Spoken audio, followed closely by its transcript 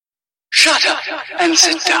Shut up and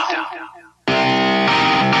sit down.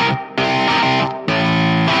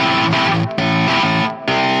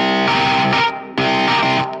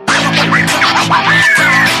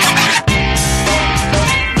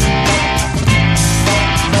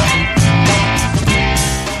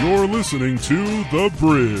 You're listening to The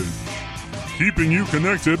Bridge, keeping you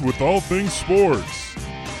connected with all things sports.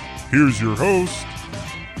 Here's your host,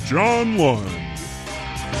 John Lund.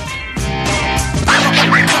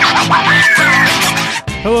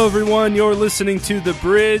 Hello everyone, you're listening to The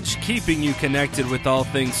Bridge, keeping you connected with all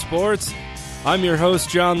things sports. I'm your host,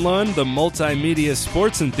 John Lund, the multimedia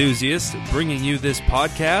sports enthusiast, bringing you this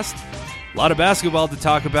podcast. A lot of basketball to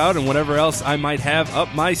talk about and whatever else I might have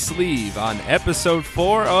up my sleeve on episode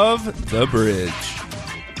 4 of The Bridge.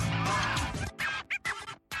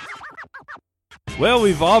 Well,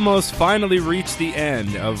 we've almost finally reached the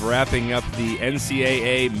end of wrapping up the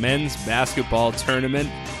NCAA men's basketball tournament.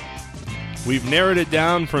 We've narrowed it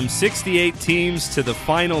down from 68 teams to the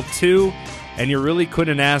final 2, and you really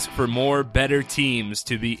couldn't ask for more better teams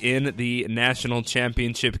to be in the national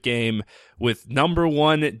championship game, with number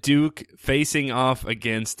 1 Duke facing off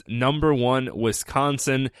against number 1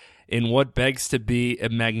 Wisconsin in what begs to be a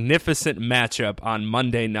magnificent matchup on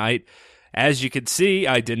Monday night. As you can see,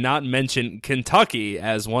 I did not mention Kentucky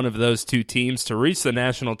as one of those 2 teams to reach the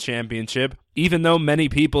national championship, even though many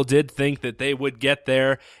people did think that they would get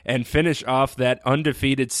there and finish off that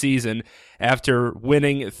undefeated season after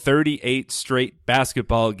winning 38 straight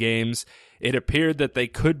basketball games. It appeared that they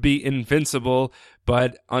could be invincible,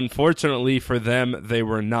 but unfortunately for them, they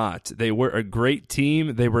were not. They were a great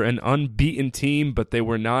team. They were an unbeaten team, but they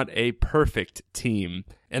were not a perfect team.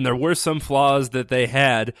 And there were some flaws that they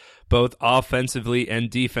had, both offensively and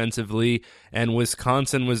defensively, and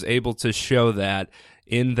Wisconsin was able to show that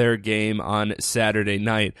in their game on Saturday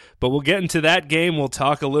night. But we'll get into that game. We'll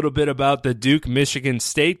talk a little bit about the Duke-Michigan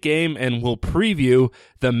State game, and we'll preview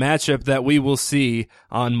the matchup that we will see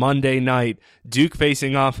on Monday night. Duke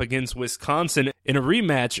facing off against Wisconsin in a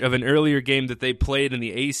rematch of an earlier game that they played in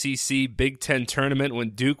the ACC Big Ten tournament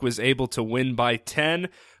when Duke was able to win by 10.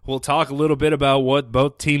 We'll talk a little bit about what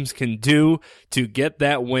both teams can do to get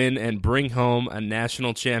that win and bring home a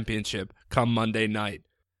national championship come Monday night.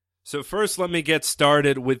 So first, let me get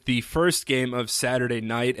started with the first game of Saturday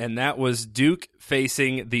night, and that was Duke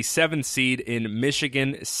facing the 7th seed in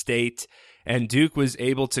Michigan State, and Duke was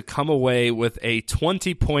able to come away with a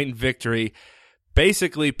 20-point victory,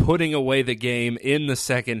 basically putting away the game in the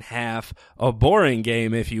second half. A boring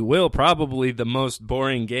game, if you will, probably the most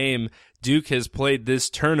boring game Duke has played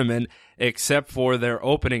this tournament, except for their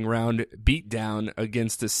opening round beatdown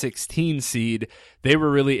against a 16 seed. They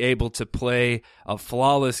were really able to play a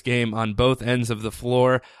flawless game on both ends of the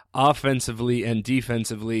floor, offensively and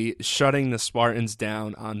defensively, shutting the Spartans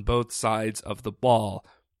down on both sides of the ball.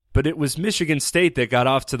 But it was Michigan State that got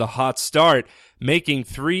off to the hot start, making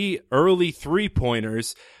 3 early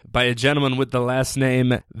three-pointers by a gentleman with the last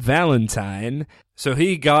name Valentine. So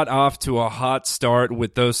he got off to a hot start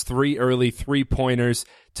with those 3 early three-pointers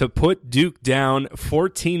to put Duke down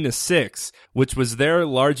 14-6, which was their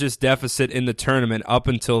largest deficit in the tournament up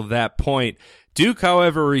until that point. Duke,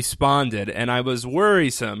 however, responded, and I was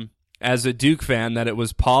worrisome as a Duke fan that it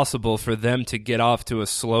was possible for them to get off to a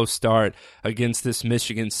slow start against this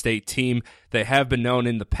Michigan State team. They have been known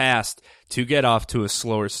in the past to get off to a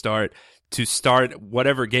slower start, to start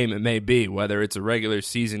whatever game it may be, whether it's a regular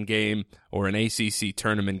season game or an ACC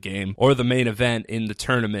tournament game or the main event in the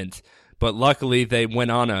tournament. But luckily, they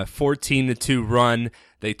went on a 14-2 run.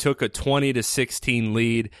 They took a 20-16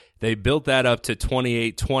 lead. They built that up to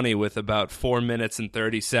 28-20 with about 4 minutes and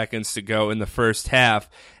 30 seconds to go in the first half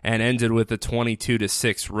and ended with a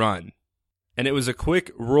 22-6 run. And it was a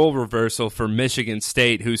quick role reversal for Michigan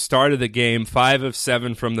State, who started the game 5 of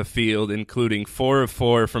 7 from the field, including 4 of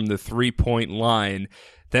 4 from the three-point line.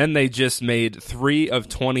 Then they just made 3 of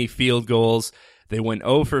 20 field goals. They went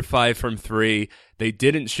 0 for 5 from 3. They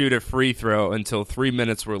didn't shoot a free throw until 3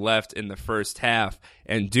 minutes were left in the first half,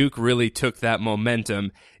 and Duke really took that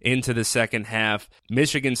momentum into the second half.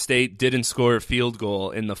 Michigan State didn't score a field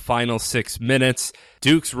goal in the final 6 minutes.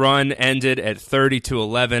 Duke's run ended at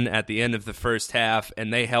 30-11 at the end of the first half,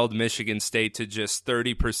 and they held Michigan State to just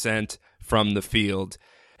 30% from the field.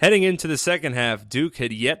 Heading into the second half, Duke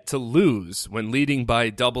had yet to lose. When leading by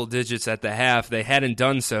double digits at the half, they hadn't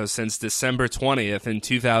done so since December 20th in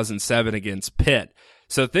 2007 against Pitt.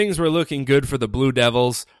 So things were looking good for the Blue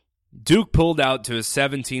Devils. Duke pulled out to a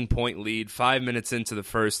 17-point lead 5 minutes into the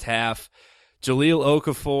first half. Jahlil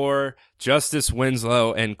Okafor, Justice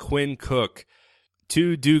Winslow, and Quinn Cook,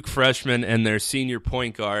 2 Duke freshmen and their senior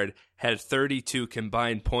point guard, had 32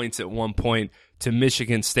 combined points at one point to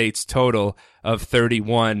Michigan State's total of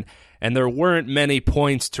 31. And there weren't many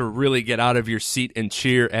points to really get out of your seat and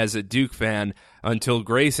cheer as a Duke fan until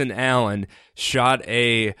Grayson Allen shot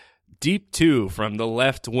a deep two from the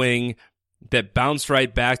left wing that bounced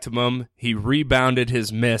right back to him. He rebounded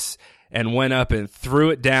his miss and went up and threw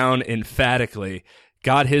it down emphatically.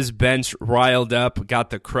 Got his bench riled up, got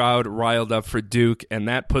the crowd riled up for Duke, and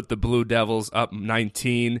that put the Blue Devils up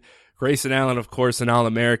 19. Grayson Allen, of course, an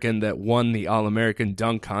All-American that won the All-American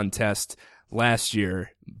dunk contest last year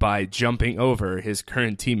by jumping over his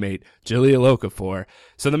current teammate, Jahlil Okafor.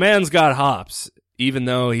 So the man's got hops. Even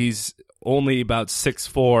though he's only about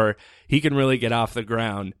 6'4", he can really get off the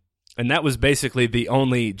ground. And that was basically the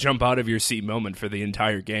only jump out of your seat moment for the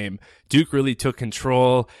entire game. Duke really took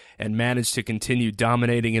control and managed to continue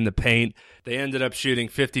dominating in the paint. They ended up shooting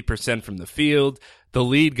 50% from the field. The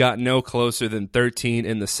lead got no closer than 13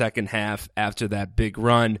 in the second half after that big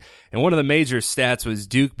run. And one of the major stats was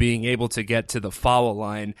Duke being able to get to the foul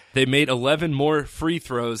line. They made 11 more free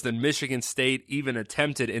throws than Michigan State even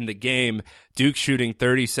attempted in the game. Duke shooting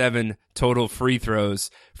 37 total free throws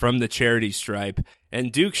from the charity stripe.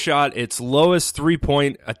 And Duke shot its lowest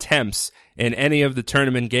three-point attempts in any of the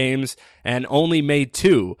tournament games and only made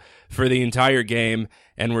 2 for the entire game,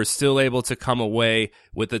 and were still able to come away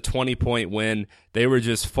with a 20-point win. They were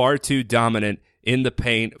just far too dominant in the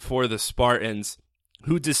paint for the Spartans,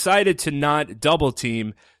 who decided to not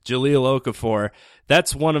double-team Jahlil Okafor.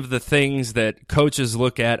 That's one of the things that coaches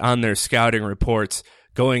look at on their scouting reports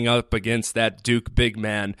going up against that Duke big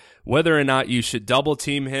man, whether or not you should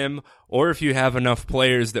double-team him or if you have enough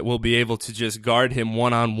players that will be able to just guard him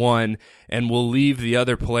one-on-one and will leave the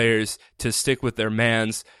other players to stick with their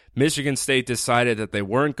mans. Michigan State decided that they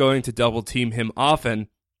weren't going to double-team him often,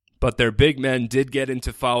 but their big men did get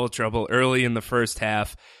into foul trouble early in the first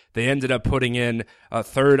half. They ended up putting in a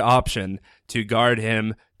third option to guard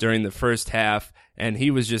him during the first half, and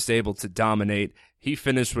he was just able to dominate. He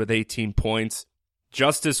finished with 18 points.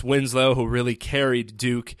 Justice Winslow, who really carried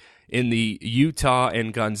Duke in the Utah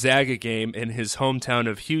and Gonzaga game in his hometown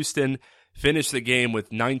of Houston, finished the game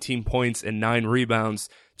with 19 points and 9 rebounds,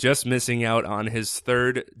 just missing out on his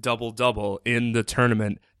third double-double in the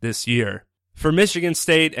tournament this year. For Michigan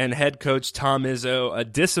State and head coach Tom Izzo, a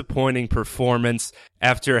disappointing performance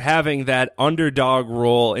after having that underdog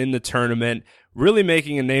role in the tournament, really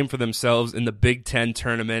making a name for themselves in the Big Ten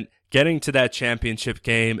tournament, getting to that championship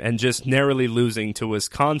game and just narrowly losing to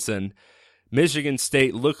Wisconsin. Michigan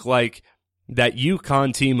State looked like that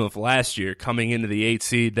UConn team of last year coming into the 8th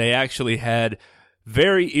seed. They actually had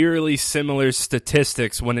very eerily similar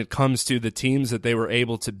statistics when it comes to the teams that they were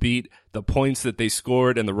able to beat, the points that they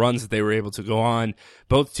scored, and the runs that they were able to go on.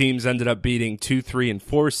 Both teams ended up beating 2, 3, and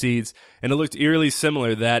 4 seeds, and it looked eerily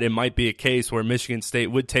similar that it might be a case where Michigan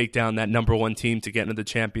State would take down that number 1 team to get into the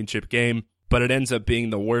championship game, but it ends up being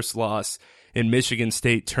the worst loss in Michigan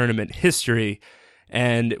State tournament history.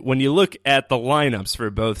 And when you look at the lineups for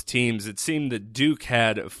both teams, it seemed that Duke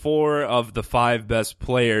had 4 of the 5 best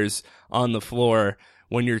players on the floor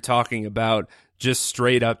when you're talking about just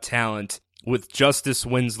straight up talent, with Justice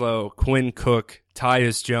Winslow, Quinn Cook,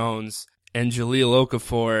 Tyus Jones, and Jahlil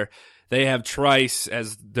Okafor. They have Trice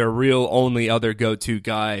as their real only other go-to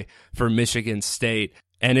guy for Michigan State.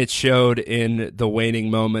 And it showed in the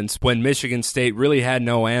waning moments when Michigan State really had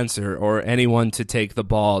no answer or anyone to take the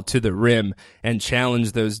ball to the rim and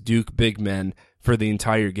challenge those Duke big men for the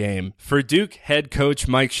entire game. For Duke head coach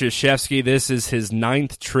Mike Krzyzewski, this is his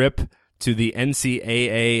 9th trip to the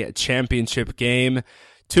NCAA championship game.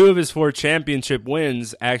 2 of his 4 championship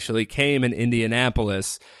wins actually came in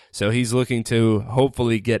Indianapolis, so he's looking to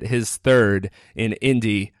hopefully get his 3rd in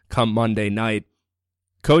Indy come Monday night.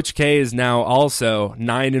 Coach K is now also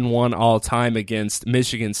 9-1 all-time against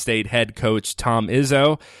Michigan State head coach Tom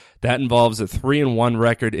Izzo. That involves a 3-1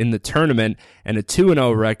 record in the tournament and a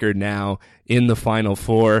 2-0 record now in the Final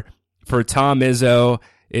Four. For Tom Izzo,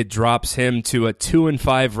 it drops him to a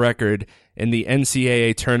 2-5 record in the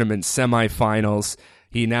NCAA tournament semifinals.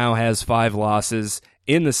 He now has 5 losses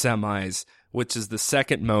in the semis, which is the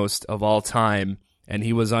second most of all time, and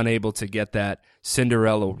he was unable to get that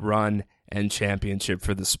Cinderella run and championship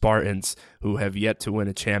for the Spartans, who have yet to win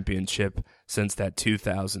a championship since that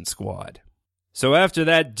 2000 squad. So after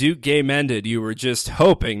that Duke game ended, you were just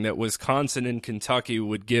hoping that Wisconsin and Kentucky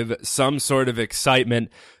would give some sort of excitement,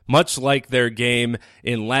 much like their game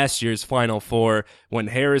in last year's Final Four when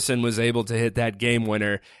Harrison was able to hit that game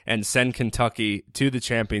winner and send Kentucky to the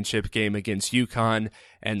championship game against UConn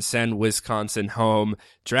and send Wisconsin home.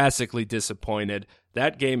 Drastically disappointed.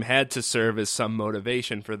 That game had to serve as some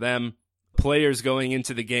motivation for them. players going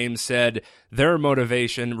into the game said their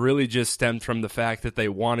motivation really just stemmed from the fact that they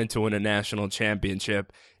wanted to win a national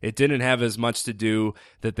championship. It didn't have as much to do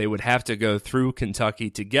that they would have to go through Kentucky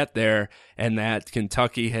to get there, and that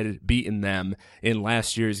Kentucky had beaten them in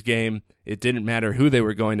last year's game. It didn't matter who they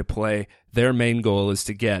were going to play. Their main goal is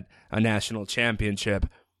to get a national championship.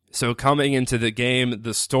 So coming into the game, the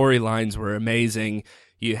storylines were amazing.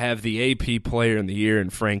 You have the AP Player in the Year in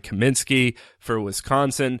Frank Kaminsky for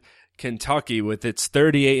Wisconsin. Kentucky, with its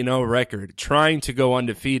 38-0 record, trying to go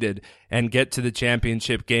undefeated and get to the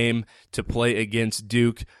championship game to play against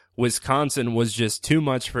Duke. Wisconsin was just too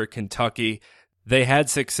much for Kentucky. They had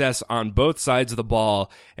success on both sides of the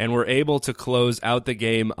ball and were able to close out the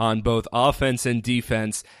game on both offense and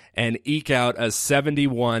defense and eke out a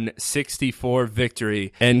 71-64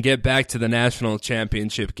 victory and get back to the national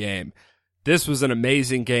championship game. This was an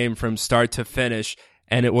amazing game from start to finish,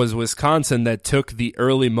 and it was Wisconsin that took the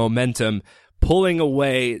early momentum, pulling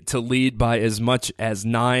away to lead by as much as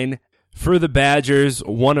 9. For the Badgers,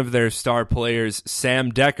 one of their star players, Sam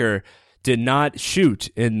Decker, did not shoot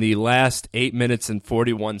in the last 8 minutes and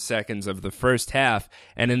 41 seconds of the first half,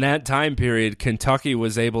 and in that time period, Kentucky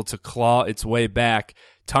was able to claw its way back,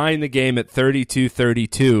 tying the game at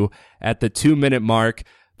 32-32 at the 2-minute mark.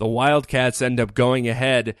 The Wildcats end up going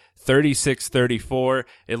ahead 36-34.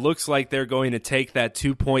 It looks like they're going to take that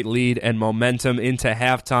 2-point lead and momentum into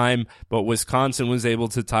halftime, but Wisconsin was able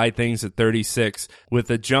to tie things at 36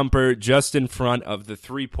 with a jumper just in front of the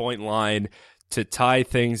 3-point line to tie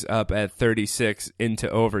things up at 36 into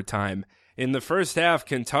overtime. In the first half,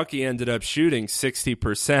 Kentucky ended up shooting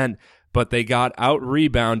 60%, but they got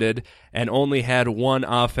out-rebounded and only had one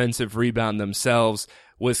offensive rebound themselves.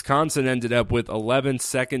 Wisconsin ended up with 11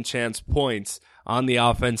 second-chance points on the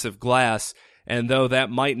offensive glass, and though that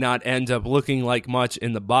might not end up looking like much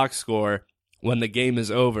in the box score, when the game is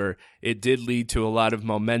over, it did lead to a lot of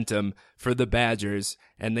momentum for the Badgers,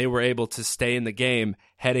 and they were able to stay in the game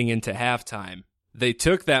heading into halftime. They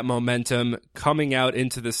took that momentum coming out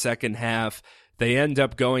into the second half. They end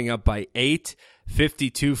up going up by 8,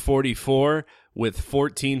 52-44, with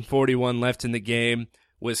 14:41 left in the game.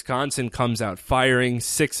 Wisconsin comes out firing,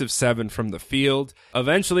 6 of 7 from the field.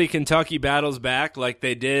 Eventually, Kentucky battles back like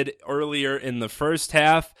they did earlier in the first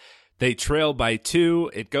half. They trail by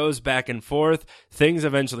 2. It goes back and forth. Things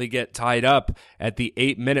eventually get tied up at the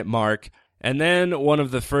 8-minute mark. And then one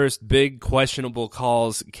of the first big questionable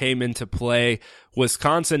calls came into play.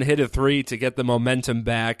 Wisconsin hit a 3 to get the momentum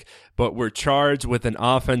back, but were charged with an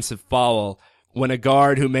offensive foul when a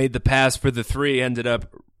guard who made the pass for the 3 ended up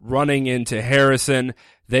running into Harrison.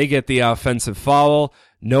 They get the offensive foul.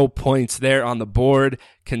 No points there on the board.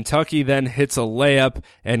 Kentucky then hits a layup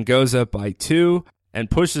and goes up by 2 and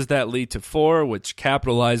pushes that lead to 4, which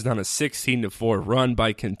capitalized on a 16-4 run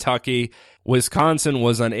by Kentucky. Wisconsin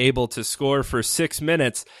was unable to score for 6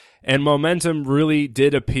 minutes, and momentum really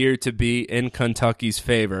did appear to be in Kentucky's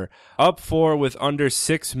favor. Up 4 with under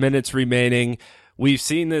 6 minutes remaining. We've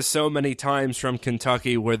seen this so many times from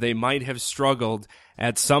Kentucky where they might have struggled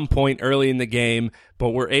at some point early in the game, but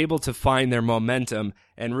were able to find their momentum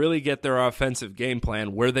and really get their offensive game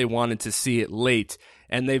plan where they wanted to see it late.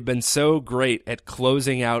 And they've been so great at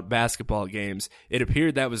closing out basketball games, it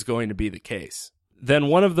appeared that was going to be the case. Then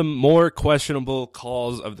one of the more questionable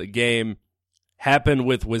calls of the game happened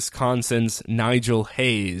with Wisconsin's Nigel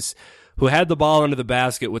Hayes, who had the ball under the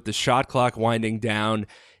basket with the shot clock winding down.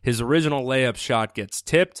 His original layup shot gets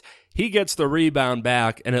tipped. He gets the rebound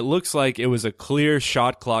back, and it looks like it was a clear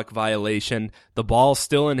shot clock violation. The ball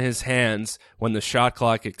still in his hands when the shot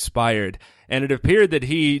clock expired. And it appeared that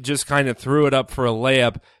he just kind of threw it up for a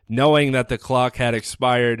layup, knowing that the clock had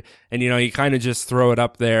expired. And, you kind of just throw it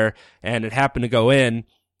up there, and it happened to go in.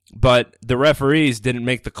 But the referees didn't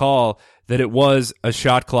make the call that it was a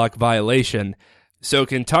shot clock violation. So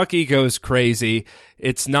Kentucky goes crazy.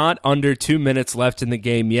 It's not under 2 minutes left in the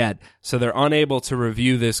game yet, so they're unable to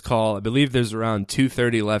review this call. I believe there's around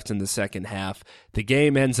 2:30 left in the second half. The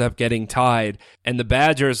game ends up getting tied, and the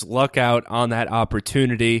Badgers luck out on that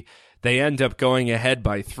opportunity. They end up going ahead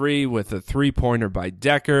by 3 with a 3-pointer by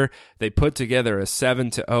Decker. They put together a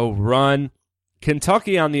 7-0 run.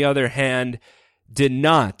 Kentucky, on the other hand, did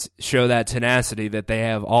not show that tenacity that they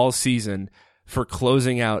have all season for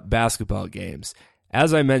closing out basketball games.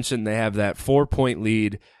 As I mentioned, they have that 4-point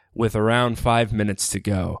lead with around 5 minutes to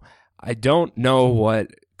go. I don't know what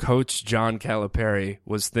Coach John Calipari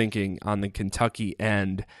was thinking on the Kentucky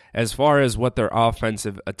end as far as what their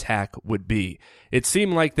offensive attack would be. It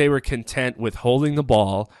seemed like they were content with holding the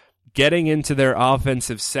ball, getting into their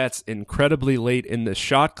offensive sets incredibly late in the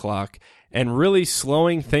shot clock, and really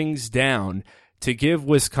slowing things down to give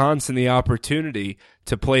Wisconsin the opportunity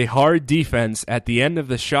to play hard defense at the end of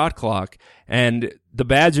the shot clock, and the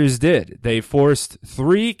Badgers did. They forced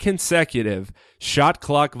 3 consecutive shot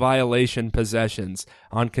clock violation possessions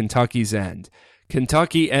on Kentucky's end.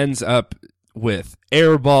 Kentucky ends up with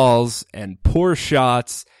air balls and poor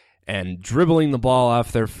shots and dribbling the ball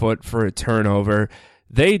off their foot for a turnover.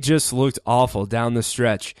 They just looked awful down the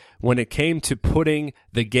stretch when it came to putting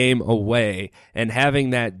the game away and having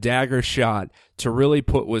that dagger shot to really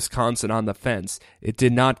put Wisconsin on the fence. It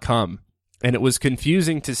did not come. And it was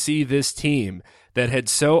confusing to see this team that had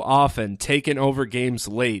so often taken over games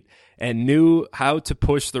late and knew how to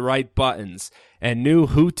push the right buttons and knew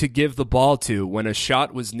who to give the ball to when a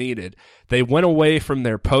shot was needed. They went away from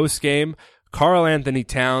their post game. Karl Anthony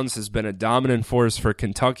Towns has been a dominant force for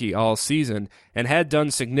Kentucky all season and had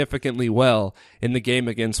done significantly well in the game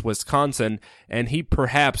against Wisconsin, and he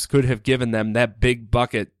perhaps could have given them that big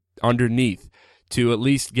bucket underneath to at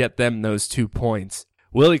least get them those 2 points.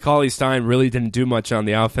 Willie Cauley-Stein really didn't do much on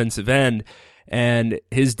the offensive end, and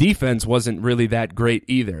his defense wasn't really that great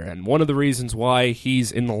either. And one of the reasons why he's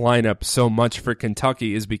in the lineup so much for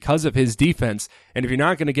Kentucky is because of his defense. And if you're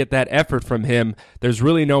not going to get that effort from him, there's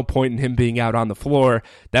really no point in him being out on the floor.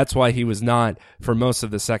 That's why he was not for most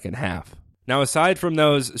of the second half. Now, aside from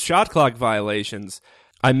those shot clock violations,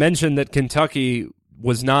 I mentioned that Kentucky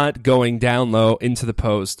was not going down low into the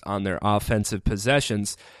post on their offensive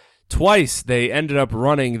possessions. Twice they ended up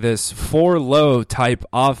running this 4-low type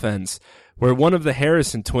offense, where one of the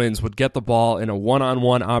Harrison twins would get the ball in a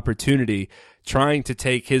one-on-one opportunity, trying to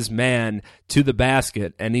take his man to the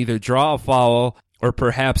basket and either draw a foul or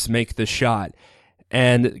perhaps make the shot.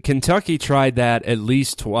 And Kentucky tried that at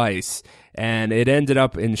least twice, and it ended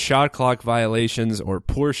up in shot clock violations or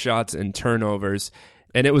poor shots and turnovers.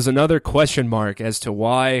 And it was another question mark as to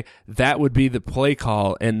why that would be the play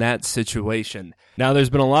call in that situation. Now, there's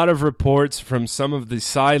been a lot of reports from some of the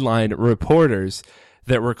sideline reporters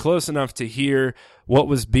that were close enough to hear what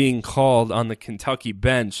was being called on the Kentucky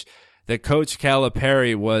bench that Coach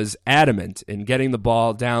Calipari was adamant in getting the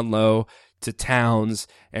ball down low to Towns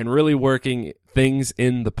and really working things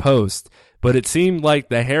in the post. But it seemed like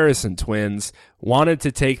the Harrison twins wanted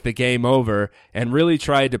to take the game over and really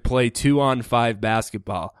tried to play 2-on-5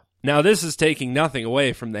 basketball. Now, this is taking nothing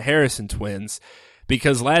away from the Harrison twins,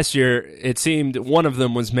 because last year it seemed one of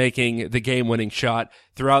them was making the game-winning shot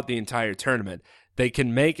throughout the entire tournament. They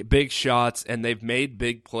can make big shots, and they've made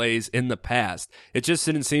big plays in the past. It just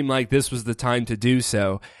didn't seem like this was the time to do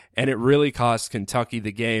so, and it really cost Kentucky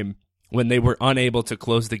the game when they were unable to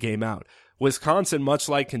close the game out. Wisconsin, much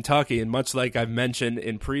like Kentucky, and much like I've mentioned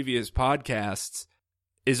in previous podcasts,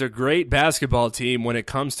 is a great basketball team when it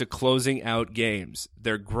comes to closing out games.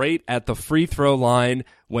 They're great at the free throw line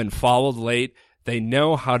when fouled late. They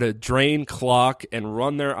know how to drain clock and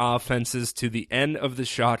run their offenses to the end of the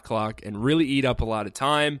shot clock and really eat up a lot of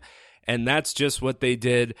time, and that's just what they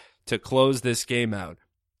did to close this game out.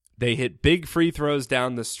 They hit big free throws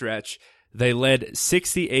down the stretch. They led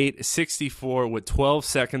 68-64 with 12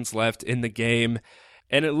 seconds left in the game,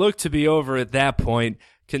 and it looked to be over at that point.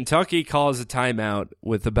 Kentucky calls a timeout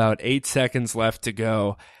with about 8 seconds left to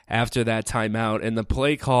go after that timeout, and the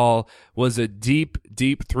play call was a deep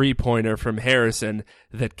three-pointer from Harrison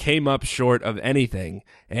that came up short of anything,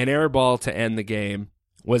 an air ball to end the game.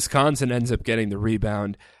 Wisconsin ends up getting the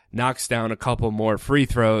rebound, knocks down a couple more free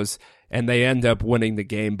throws, and they end up winning the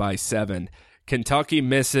game by 7. Kentucky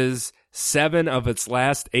misses 7 of its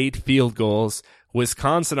last 8 field goals.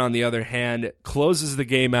 Wisconsin, on the other hand, closes the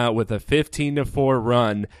game out with a 15-4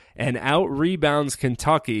 run and out-rebounds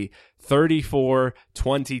Kentucky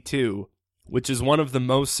 34-22, which is one of the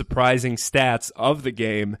most surprising stats of the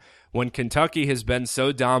game when Kentucky has been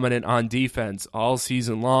so dominant on defense all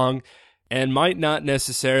season long and might not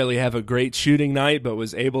necessarily have a great shooting night, but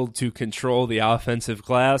was able to control the offensive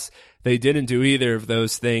glass. They didn't do either of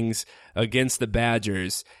those things against the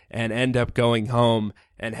Badgers and end up going home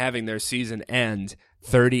and having their season end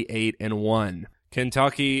 38-1.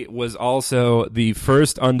 Kentucky was also the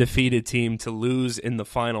first undefeated team to lose in the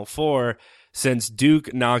Final Four since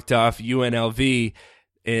Duke knocked off UNLV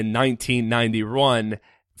in 1991.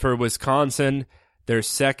 For Wisconsin, their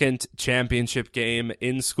second championship game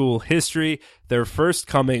in school history, their first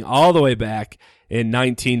coming all the way back in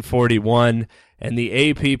 1941, and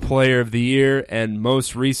the AP Player of the Year and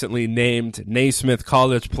most recently named Naismith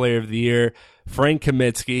College Player of the Year, Frank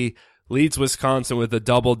Kaminsky, leads Wisconsin with a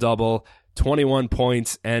double-double, 21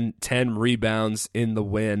 points and 10 rebounds in the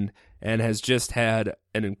win, and has just had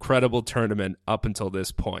an incredible tournament up until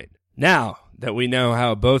this point. Now that we know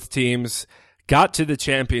how both teams got to the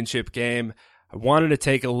championship game, I wanted to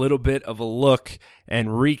take a little bit of a look and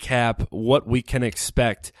recap what we can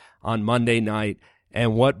expect on Monday night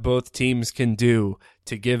and what both teams can do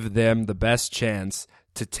to give them the best chance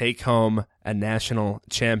to take home a national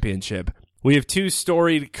championship. We have two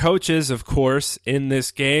storied coaches, of course, in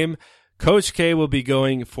this game. Coach K will be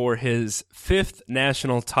going for his 5th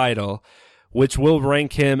national title, which will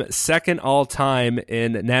rank him second all-time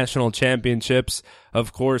in national championships,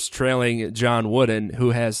 of course trailing John Wooden,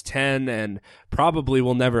 who has 10 and probably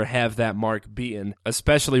will never have that mark beaten,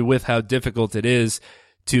 especially with how difficult it is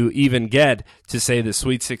to even get to, say, the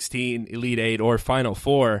Sweet 16, Elite 8, or Final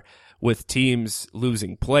Four with teams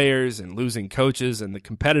losing players and losing coaches and the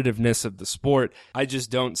competitiveness of the sport. I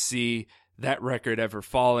just don't see that record ever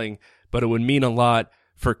falling, but it would mean a lot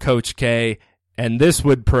for Coach K, and this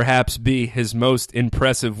would perhaps be his most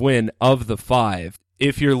impressive win of the 5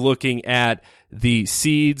 if you're looking at the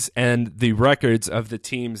seeds and the records of the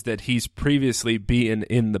teams that he's previously beaten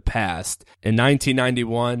in the past. In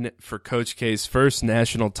 1991, for Coach K's first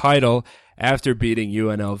national title after beating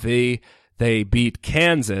UNLV, they beat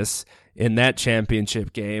Kansas in that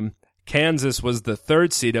championship game. Kansas was the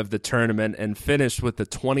 3rd seed of the tournament and finished with a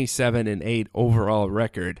 27-8 overall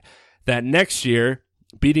record. That next year,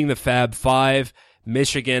 beating the Fab Five,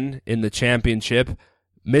 Michigan, in the championship,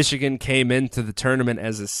 Michigan came into the tournament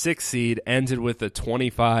as a 6th seed, ended with a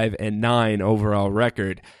 25-9 overall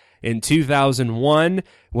record. In 2001,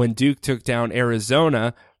 when Duke took down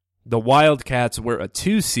Arizona, the Wildcats were a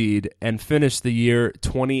 2 seed and finished the year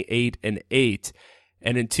 28-8.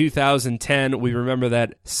 And in 2010, we remember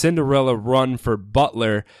that Cinderella run for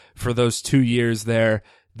Butler for those 2 years there.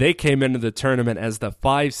 They came into the tournament as the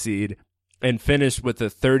 5 seed and finished with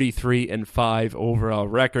a 33-5 overall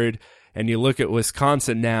record. And you look at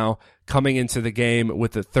Wisconsin now coming into the game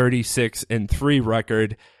with a 36-3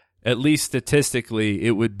 record. At least statistically,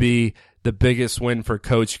 it would be the biggest win for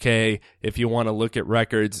Coach K if you want to look at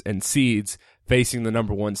records and seeds facing the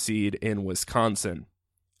number 1 seed in Wisconsin.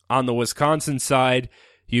 On the Wisconsin side,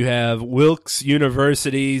 you have Wilkes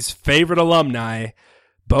University's favorite alumni,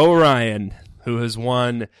 Bo Ryan, who has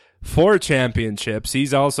won 4 championships.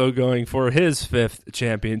 He's also going for his 5th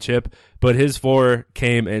championship, but his 4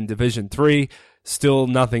 came in Division III. Still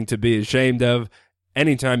nothing to be ashamed of.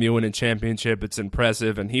 Anytime you win a championship, it's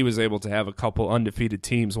impressive, and he was able to have a couple undefeated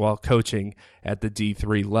teams while coaching at the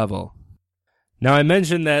D3 level. Now, I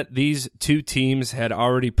mentioned that these 2 teams had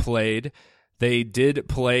already played. They did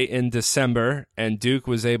play in December, and Duke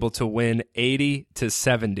was able to win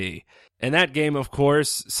 80-70. In that game, of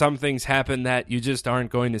course, some things happened that you just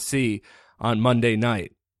aren't going to see on Monday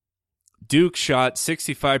night. Duke shot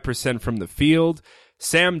 65% from the field.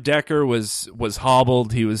 Sam Decker was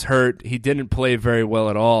hobbled. He was hurt. He didn't play very well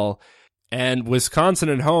at all. And Wisconsin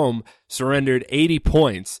at home surrendered 80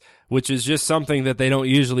 points, which is just something that they don't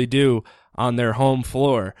usually do on their home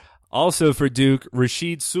floor. Also for Duke,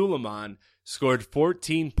 Rashid Suleiman scored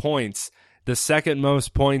 14 points, the second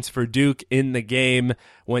most points for Duke in the game.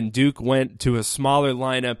 When Duke went to a smaller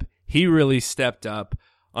lineup, he really stepped up.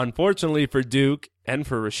 Unfortunately for Duke and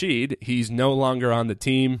for Rashid, he's no longer on the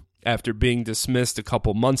team after being dismissed a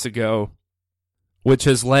couple months ago, which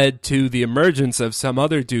has led to the emergence of some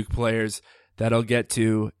other Duke players that I'll get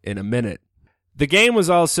to in a minute. The game was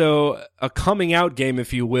also a coming out game,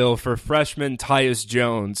 if you will, for freshman Tyus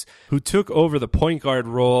Jones, who took over the point guard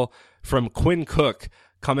role from Quinn Cook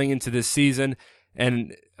coming into this season,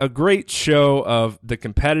 and a great show of the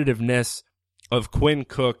competitiveness of Quinn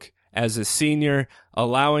Cook as a senior,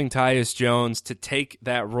 allowing Tyus Jones to take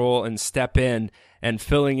that role and step in, and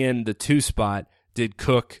filling in the 2 spot did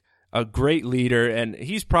Cook, a great leader, and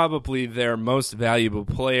he's probably their most valuable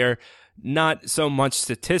player, not so much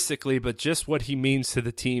statistically, but just what he means to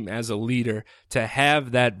the team as a leader, to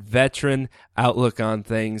have that veteran outlook on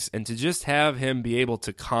things and to just have him be able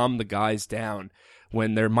to calm the guys down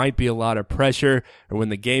when there might be a lot of pressure or when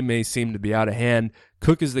the game may seem to be out of hand.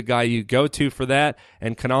 Cook is the guy you go to for that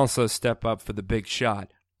and can also step up for the big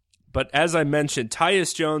shot. But as I mentioned,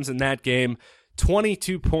 Tyus Jones in that game,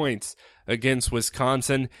 22 points against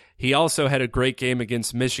Wisconsin. He also had a great game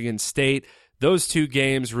against Michigan State. Those 2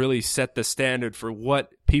 games really set the standard for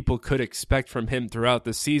what people could expect from him throughout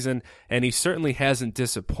the season, and he certainly hasn't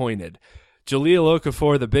disappointed. Jahlil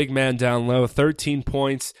Okafor, the big man down low, 13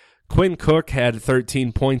 points. Quinn Cook had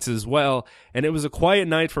 13 points as well, and it was a quiet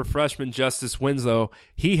night for freshman Justice Winslow.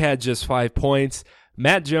 He had just 5 points.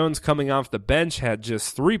 Matt Jones, coming off the bench, had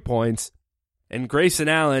just 3 points. And Grayson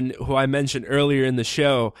Allen, who I mentioned earlier in the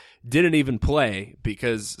show, didn't even play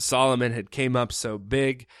because Solomon had came up so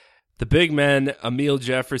big. The big men, Emil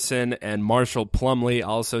Jefferson and Marshall Plumlee,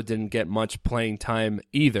 also didn't get much playing time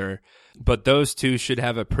either. but those two should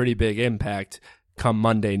have a pretty big impact come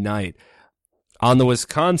Monday night. On the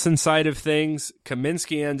Wisconsin side of things,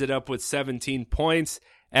 Kaminsky ended up with 17 points.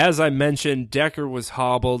 As I mentioned, Decker was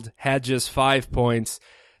hobbled, had just 5 points.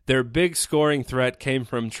 Their big scoring threat came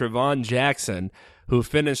from Trevon Jackson, who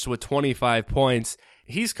finished with 25 points.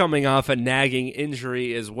 He's coming off a nagging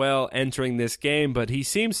injury as well entering this game, but he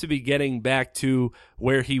seems to be getting back to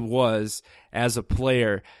where he was as a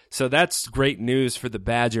player. So that's great news for the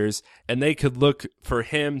Badgers, and they could look for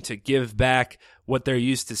him to give back what they're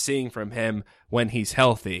used to seeing from him when he's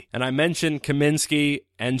healthy. And I mentioned Kaminsky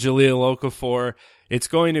and Jahlil Okafor. It's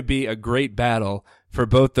going to be a great battle for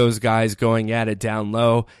both those guys going at it down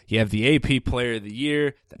low. You have the AP Player of the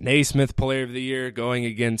Year, the Naismith Player of the Year going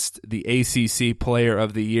against the ACC Player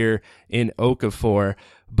of the Year in Okafor.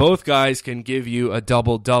 Both guys can give you a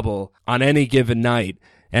double-double on any given night.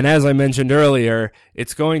 And as I mentioned earlier,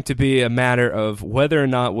 it's going to be a matter of whether or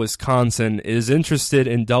not Wisconsin is interested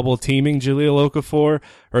in double-teaming Jahlil Okafor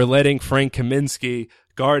or letting Frank Kaminsky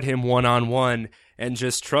guard him one-on-one and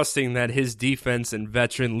just trusting that his defense and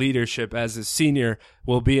veteran leadership as a senior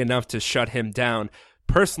will be enough to shut him down.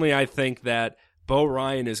 Personally, I think that Bo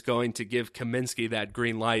Ryan is going to give Kaminsky that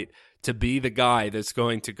green light to be the guy that's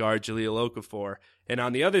going to guard Jahlil Okafor. And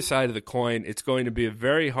on the other side of the coin, it's going to be a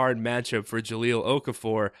very hard matchup for Jahlil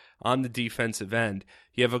Okafor on the defensive end.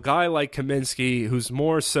 You have a guy like Kaminsky who's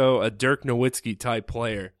more so a Dirk Nowitzki type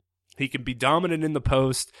player. He can be dominant in the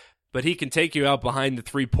post, but he can take you out behind the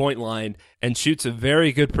three-point line and shoots a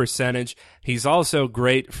very good percentage. He's also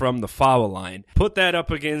great from the foul line. Put that up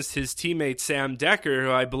against his teammate Sam Decker,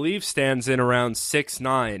 who I believe stands in around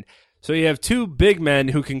 6'9". So you have two big men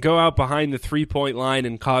who can go out behind the three-point line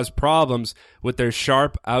and cause problems with their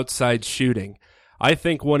sharp outside shooting. I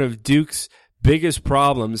think one of Duke's biggest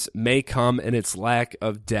problems may come in its lack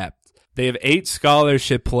of depth. They have 8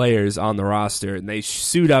 scholarship players on the roster, and they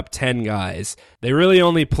suit up 10 guys. They really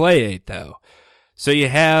only play 8, though. So you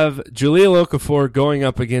have Jahlil Okafor going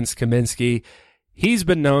up against Kaminsky. He's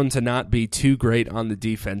been known to not be too great on the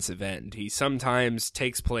defensive end. He sometimes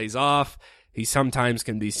takes plays off. He sometimes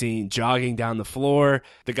can be seen jogging down the floor.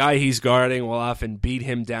 The guy he's guarding will often beat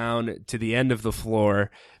him down to the end of the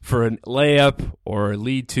floor for a layup or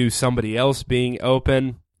lead to somebody else being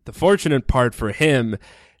open. The fortunate part for him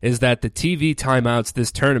is that the TV timeouts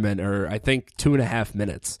this tournament are, I think, 2.5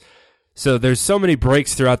 minutes. So there's so many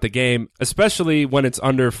breaks throughout the game, especially when it's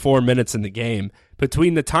under 4 minutes in the game.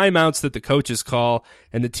 Between the timeouts that the coaches call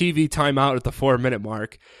and the TV timeout at the 4-minute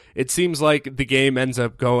mark, it seems like the game ends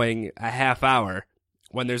up going a half hour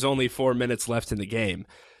when there's only 4 minutes left in the game.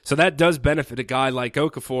 So that does benefit a guy like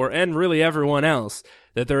Okafor and really everyone else,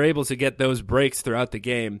 that they're able to get those breaks throughout the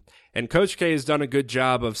game. And Coach K has done a good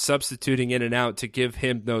job of substituting in and out to give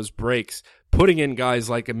him those breaks, putting in guys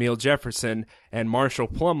like Emil Jefferson and Marshall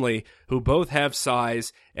Plumlee, who both have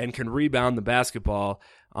size and can rebound the basketball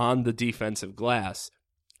on the defensive glass.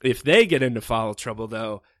 If they get into foul trouble,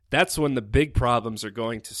 though, that's when the big problems are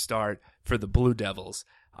going to start for the Blue Devils.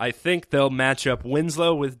 I think they'll match up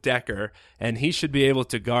Winslow with Decker, and he should be able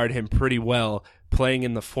to guard him pretty well, playing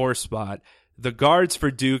in the 4 spot. The guards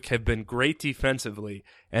for Duke have been great defensively,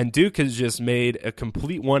 and Duke has just made a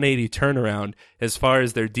complete 180 turnaround as far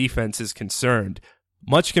as their defense is concerned.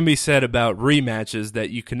 Much can be said about rematches that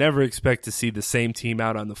you can never expect to see the same team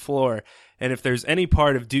out on the floor, and if there's any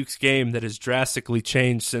part of Duke's game that has drastically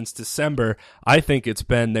changed since December, I think it's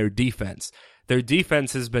been their defense. Their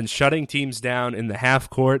defense has been shutting teams down in the half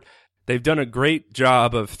court. They've done a great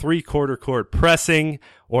job of 3/4 court pressing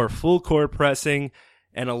or full court pressing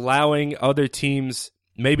and allowing other teams,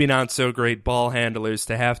 maybe not so great ball handlers,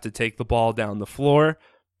 to have to take the ball down the floor.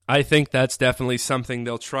 I think that's definitely something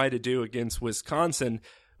they'll try to do against Wisconsin,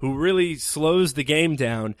 who really slows the game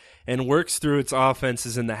down and works through its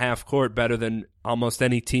offenses in the half court better than almost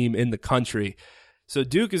any team in the country. So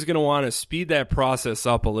Duke is going to want to speed that process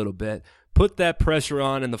up a little bit, put that pressure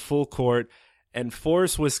on in the full court, and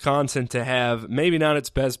force Wisconsin to have maybe not its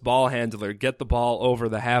best ball handler get the ball over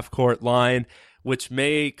the half court line, which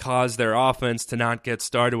may cause their offense to not get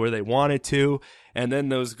started where they want it to. And then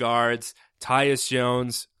those guards, Tyus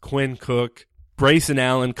Jones, Quinn Cook, Grayson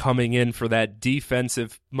Allen coming in for that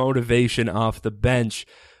defensive motivation off the bench,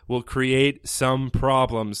 will create some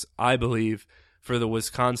problems, I believe, for the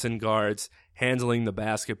Wisconsin guards handling the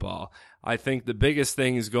basketball. I think the biggest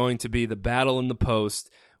thing is going to be the battle in the post,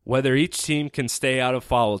 whether each team can stay out of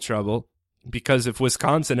foul trouble, because if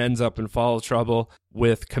Wisconsin ends up in foul trouble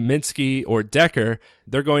with Kaminsky or Decker,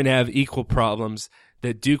 they're going to have equal problems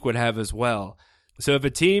that Duke would have as well. So if a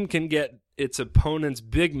team can get its opponent's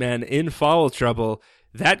big men in foul trouble,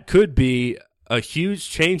 that could be a huge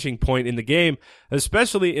changing point in the game,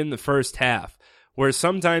 especially in the first half, where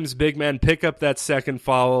sometimes big men pick up that second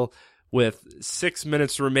foul with 6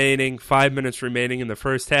 minutes remaining, 5 minutes remaining in the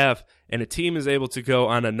first half, and a team is able to go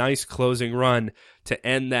on a nice closing run to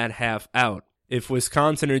end that half out. If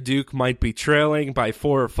Wisconsin or Duke might be trailing by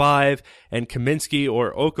 4 or 5, and Kaminsky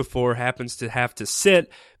or Okafor happens to have to sit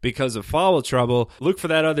because of foul trouble, look for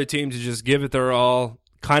that other team to just give it their all,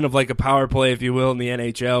 kind of like a power play, if you will, in the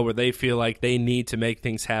NHL, where they feel like they need to make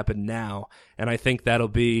things happen now. And I think that'll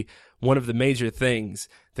be one of the major things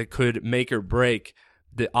that could make or break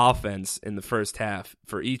the offense in the first half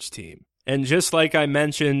for each team. And just like I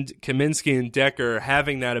mentioned, Kaminsky and Decker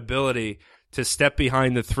having that ability to step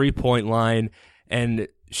behind the three-point line and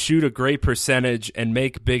shoot a great percentage and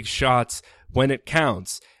make big shots when it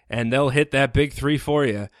counts, and they'll hit that big three for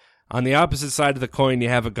you. On the opposite side of the coin, you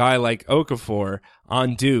have a guy like Okafor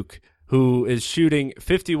on Duke, who is shooting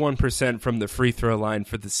 51% from the free throw line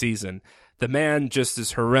for the season. The man just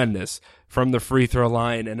is horrendous from the free throw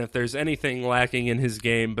line, and if there's anything lacking in his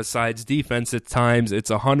game besides defense at times,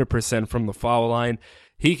 it's 100% from the foul line.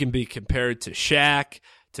 He can be compared to Shaq,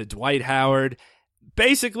 to Dwight Howard,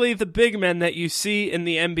 basically the big men that you see in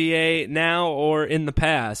the NBA now or in the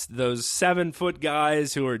past, those 7-foot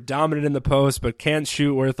guys who are dominant in the post but can't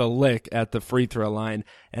shoot worth a lick at the free throw line,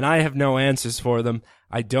 and I have no answers for them.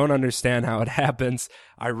 I don't understand how it happens.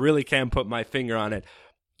 I really can't put my finger on it.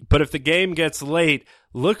 But if the game gets late,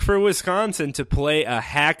 look for Wisconsin to play a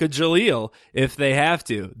hack of Jaleel if they have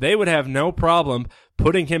to. They would have no problem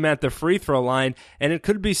putting him at the free throw line, and it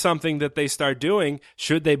could be something that they start doing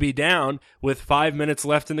should they be down with 5 minutes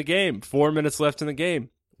left in the game, 4 minutes left in the game.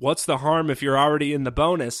 What's the harm if you're already in the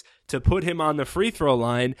bonus to put him on the free throw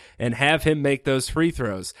line and have him make those free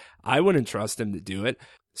throws? I wouldn't trust him to do it.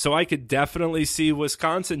 So I could definitely see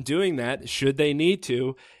Wisconsin doing that should they need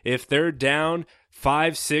to. If they're down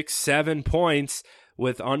 5, 6, 7 points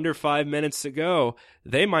with under 5 minutes to go,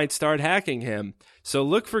 they might start hacking him. So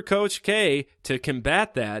look for Coach K to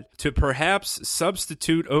combat that, to perhaps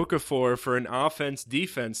substitute Okafor for an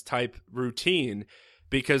offense-defense type routine,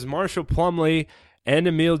 because Marshall Plumlee and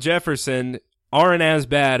Emile Jefferson aren't as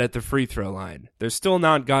bad at the free throw line. They're still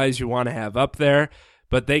not guys you want to have up there,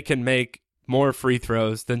 but they can make more free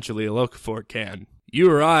throws than Jahlil Okafor can. You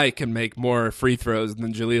or I can make more free throws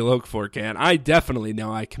than Jahlil Okafor can. I definitely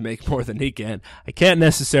know I can make more than he can. I can't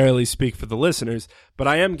necessarily speak for the listeners, but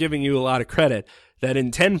I am giving you a lot of credit that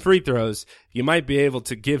in 10 free throws, you might be able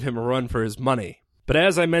to give him a run for his money. But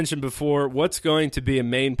as I mentioned before, what's going to be a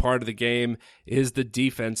main part of the game is the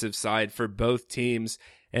defensive side for both teams.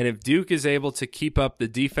 And if Duke is able to keep up the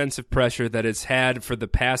defensive pressure that it's had for the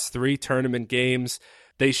past 3 tournament games,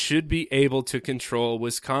 they should be able to control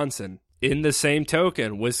Wisconsin. In the same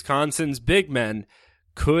token, Wisconsin's big men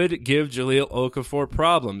could give Jahlil Okafor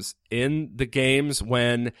problems. In the games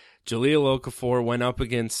when Jahlil Okafor went up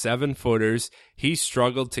against 7-footers, he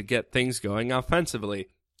struggled to get things going offensively.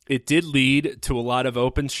 It did lead to a lot of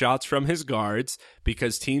open shots from his guards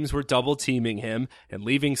because teams were double teaming him and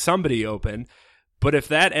leaving somebody open. But if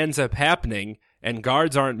that ends up happening and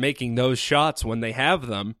guards aren't making those shots when they have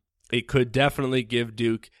them, it could definitely give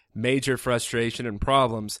Duke major frustration and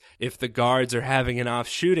problems if the guards are having an off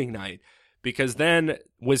shooting night, because then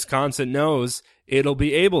Wisconsin knows it'll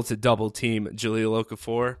be able to double team Jahlil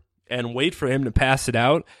Okafor and wait for him to pass it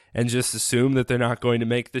out and just assume that they're not going to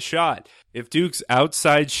make the shot. If Duke's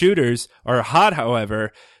outside shooters are hot,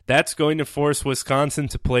 however, that's going to force Wisconsin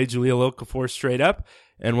to play Jahlil Okafor straight up,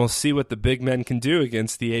 and we'll see what the big men can do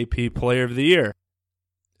against the AP Player of the Year.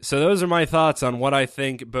 So those are my thoughts on what I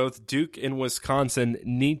think both Duke and Wisconsin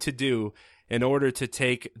need to do in order to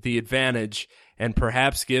take the advantage and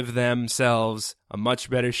perhaps give themselves a much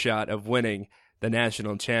better shot of winning the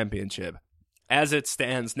national championship. As it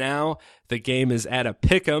stands now, the game is at a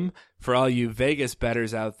pick'em for all you Vegas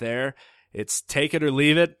bettors out there. It's take it or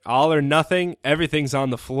leave it, all or nothing. Everything's on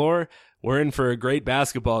the floor. We're in for a great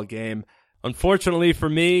basketball game. Unfortunately for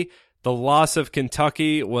me, the loss of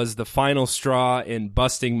Kentucky was the final straw in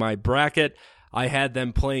busting my bracket. I had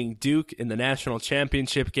them playing Duke in the national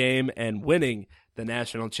championship game and winning the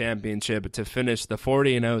national championship to finish the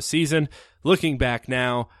 40-0 season. Looking back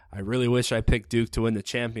now, I really wish I picked Duke to win the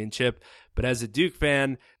championship, but as a Duke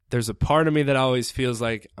fan, there's a part of me that always feels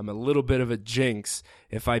like I'm a little bit of a jinx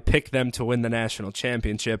if I pick them to win the national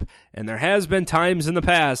championship, and there has been times in the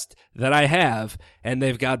past that I have, and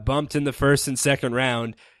they've got bumped in the first and second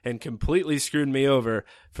round and completely screwed me over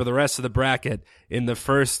for the rest of the bracket in the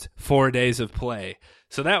first 4 days of play.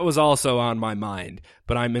 So that was also on my mind,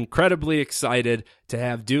 but I'm incredibly excited to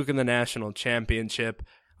have Duke in the national championship.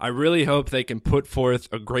 I really hope they can put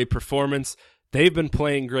forth a great performance They've been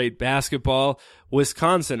playing great basketball.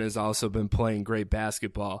 Wisconsin has also been playing great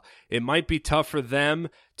basketball. It might be tough for them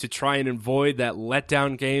to try and avoid that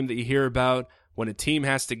letdown game that you hear about when a team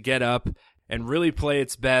has to get up and really play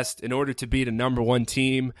its best in order to beat a number one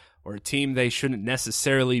team or a team they shouldn't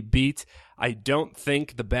necessarily beat. I don't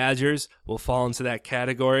think the Badgers will fall into that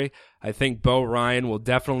category. I think Bo Ryan will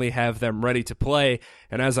definitely have them ready to play.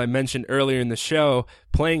 And as I mentioned earlier in the show,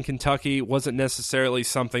 playing Kentucky wasn't necessarily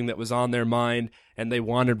something that was on their mind and they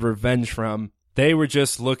wanted revenge from. They were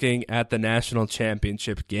just looking at the national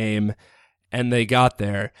championship game, and they got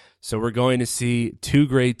there. So we're going to see two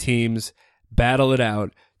great teams battle it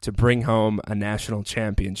out to bring home a national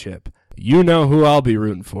championship. You know who I'll be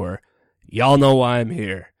rooting for. Y'all know why I'm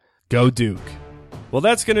here. Go Duke. Well,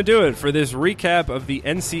 that's going to do it for this recap of the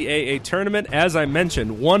NCAA tournament. As I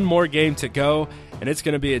mentioned, one more game to go, and it's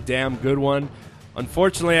going to be a damn good one.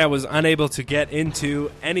 Unfortunately, I was unable to get into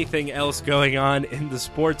anything else going on in the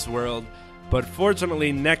sports world, but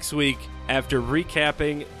fortunately, next week, after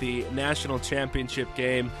recapping the national championship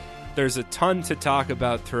game, there's a ton to talk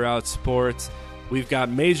about throughout sports. We've got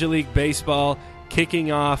Major League Baseball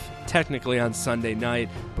kicking off technically on Sunday night,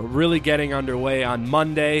 but really getting underway on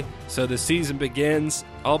Monday, so the season begins.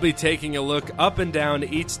 I'll be taking a look up and down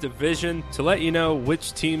each division to let you know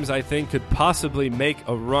which teams I think could possibly make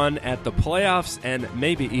a run at the playoffs and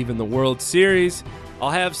maybe even the World Series. I'll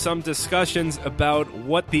have some discussions about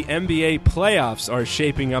what the NBA playoffs are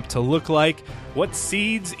shaping up to look like, what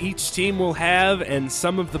seeds each team will have, and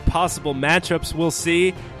some of the possible matchups we'll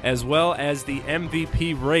see, as well as the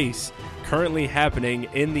MVP race currently happening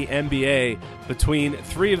in the NBA between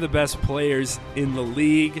three of the best players in the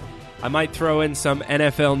league. I might throw in some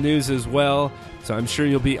NFL news as well, so I'm sure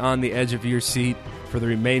you'll be on the edge of your seat for the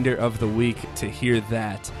remainder of the week to hear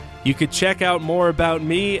that. You could check out more about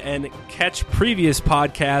me and catch previous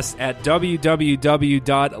podcasts at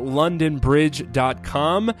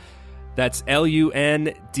www.londonbridge.com. That's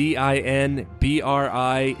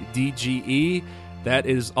LUNDINBRIDGE. That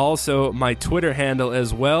is also my Twitter handle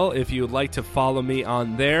as well, if you would like to follow me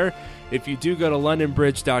on there. If you do go to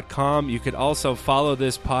londonbridge.com, you could also follow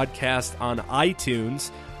this podcast on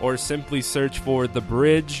iTunes, or simply search for The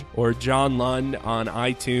Bridge or John Lund on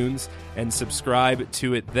iTunes and subscribe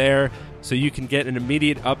to it there so you can get an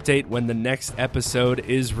immediate update when the next episode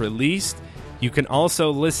is released. You can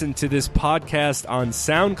also listen to this podcast on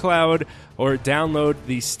SoundCloud or download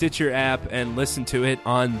the Stitcher app and listen to it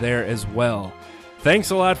on there as well.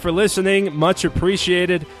 Thanks a lot for listening. Much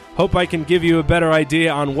appreciated. Hope I can give you a better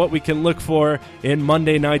idea on what we can look for in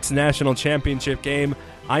Monday night's national championship game.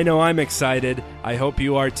 I know I'm excited. I hope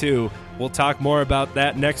you are too. We'll talk more about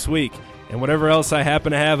that next week and whatever else I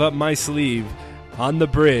happen to have up my sleeve on The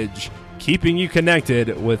Bridge, keeping you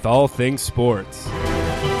connected with all things sports.